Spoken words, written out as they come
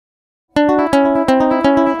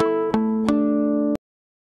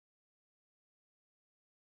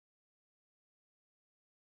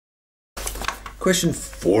Question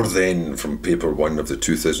 4 then from paper 1 of the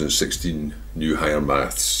 2016 New Higher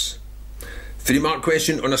Maths. 3-mark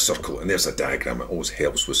question on a circle, and there's a diagram. It always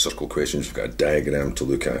helps with circle questions. You've got a diagram to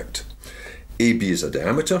look at. AB is a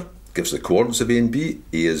diameter, gives the coordinates of A and B.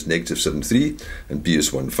 A is -7, 3, and B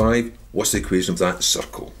is 1, 5. What's the equation of that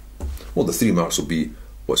circle? Well, the 3 marks will be,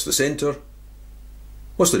 what's the centre?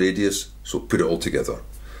 What's the radius? So put it all together.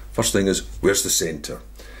 First thing is, where's the centre?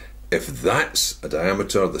 If that's a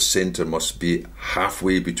diameter, the centre must be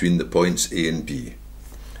halfway between the points A and B.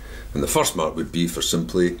 And the first mark would be for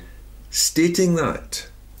simply stating that.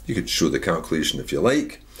 You could show the calculation if you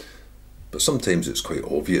like, but sometimes it's quite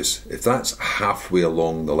obvious. If that's halfway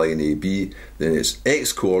along the line AB, then its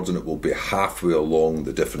x coordinate will be halfway along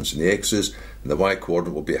the difference in the x's, and the y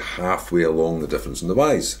coordinate will be halfway along the difference in the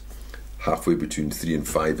y's. Halfway between 3 and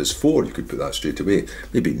 5 is 4, you could put that straight away.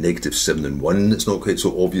 Maybe -7 and 1, it's not quite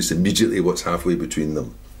so obvious immediately what's halfway between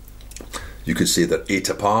them. You could say they're 8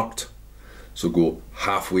 apart, so go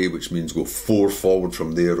halfway, which means go 4 forward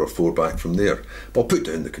from there or 4 back from there. But I'll put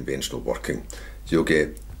down the conventional working. You'll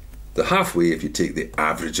get the halfway if you take the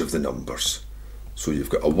average of the numbers. So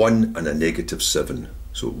you've got a 1 and a -7.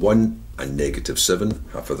 So 1 and -7,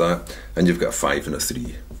 half of that, and you've got a 5 and a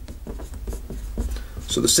 3.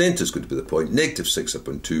 So the centre is going to be the point -6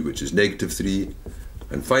 upon 2, which is -3,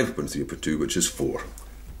 and 5 upon 3 upon 2, which is 4.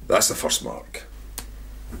 That's the first mark.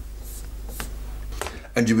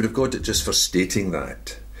 And you would have got it just for stating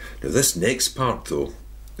that. Now this next part though,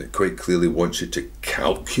 it quite clearly wants you to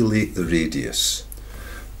calculate the radius.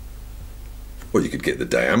 Well, you could get the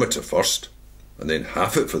diameter first, and then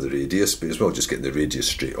half it for the radius, but as well just getting the radius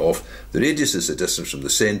straight off. The radius is the distance from the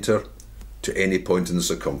centre to any point in the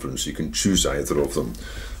circumference. You can choose either of them.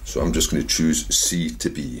 So I'm just going to choose C to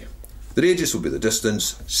B. The radius will be the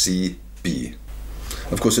distance, C, B.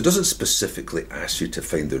 Of course, it doesn't specifically ask you to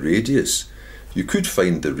find the radius. You could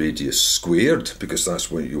find the radius squared, because that's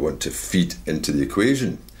what you want to feed into the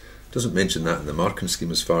equation. It doesn't mention that in the marking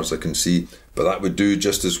scheme as far as I can see, but that would do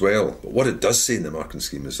just as well. But what it does say in the marking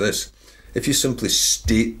scheme is this. If you simply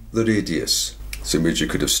state the radius, same way as you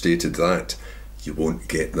could have stated that, you won't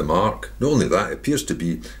get the mark. Not only that, it appears to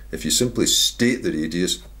be, if you simply state the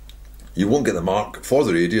radius, you won't get the mark for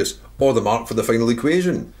the radius or the mark for the final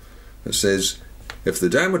equation. It says, if the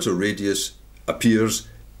diameter radius appears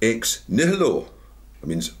ex nihilo, that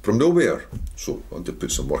means from nowhere. So I want to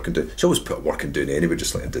put some working down. Should always put a working down anyway,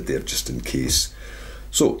 just like I did there, just in case.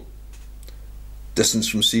 So, distance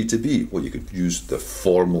from C to B. Well, you could use the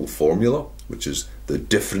formal formula, which is the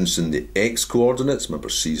difference in the x coordinates. Remember,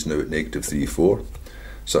 C is now at -3, 4.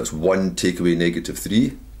 So that's 1 take away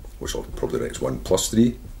 -3, which I'll probably write as 1 plus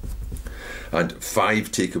 3. And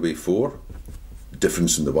 5 take away 4,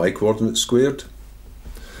 difference in the y coordinate squared.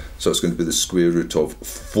 So it's going to be the square root of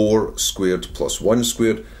 4 squared plus 1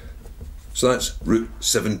 squared. So that's root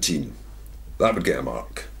 17. That would get a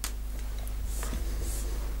mark.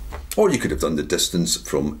 Or you could have done the distance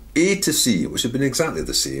from A to C, which would have been exactly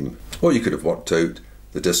the same. Or you could have worked out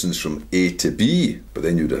the distance from A to B, but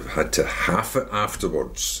then you'd have had to half it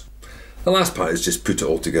afterwards. The last part is just put it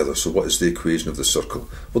all together. So what is the equation of the circle?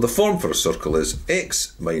 Well, the form for a circle is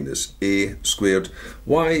x minus A squared,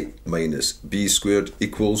 y minus B squared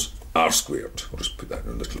equals R squared. I'll just put that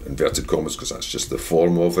in little inverted commas because that's just the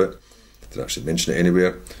form of it. Didn't actually mention it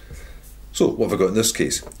anywhere. So what have I got in this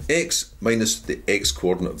case? X minus the x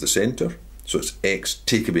coordinate of the centre. So it's x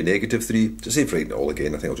take away -3. To save writing it all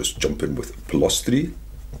again, I think I'll just jump in with plus 3.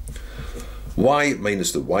 Y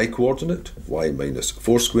minus the y coordinate, y minus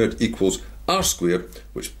 4 squared equals R squared,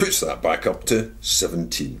 which puts that back up to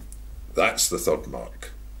 17. That's the third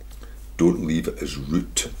mark. Don't leave it as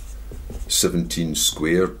root 17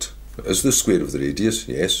 squared. It is the square of the radius,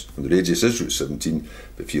 yes, and the radius is root 17,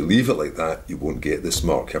 but if you leave it like that, you won't get this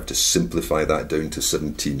mark. You have to simplify that down to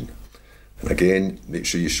 17. And again, make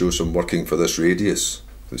sure you show some working for this radius.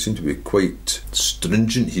 They seem to be quite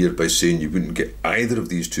stringent here by saying you wouldn't get either of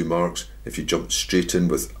these 2 marks if you jumped straight in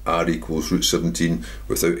with R equals root 17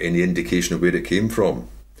 without any indication of where it came from.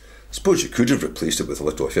 I suppose you could have replaced it with a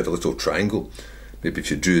little, if you had a little triangle. Maybe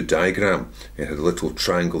if you drew a diagram, you had a little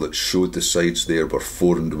triangle that showed the sides there were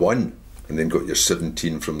 4 and 1, and then got your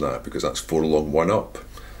 17 from that, because that's 4 along 1 up.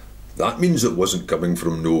 That means it wasn't coming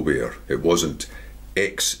from nowhere. It wasn't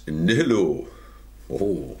ex nihilo.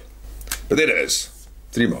 Oh. But there it is.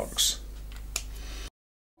 3 marks.